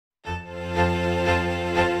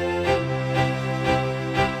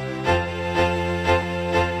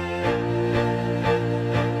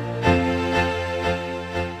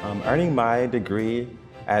my degree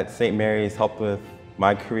at St. Mary's helped with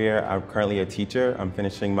my career. I'm currently a teacher. I'm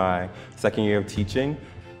finishing my second year of teaching.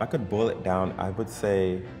 If I could boil it down, I would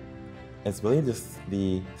say it's really just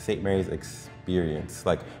the St. Mary's experience.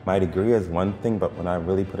 Like, my degree is one thing, but when I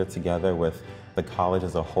really put it together with the college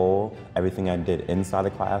as a whole, everything I did inside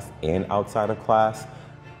of class and outside of class,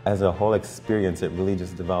 as a whole experience, it really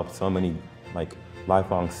just developed so many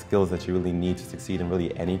lifelong skills that you really need to succeed in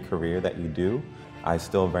really any career that you do. I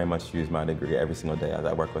still very much use my degree every single day as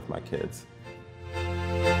I work with my kids.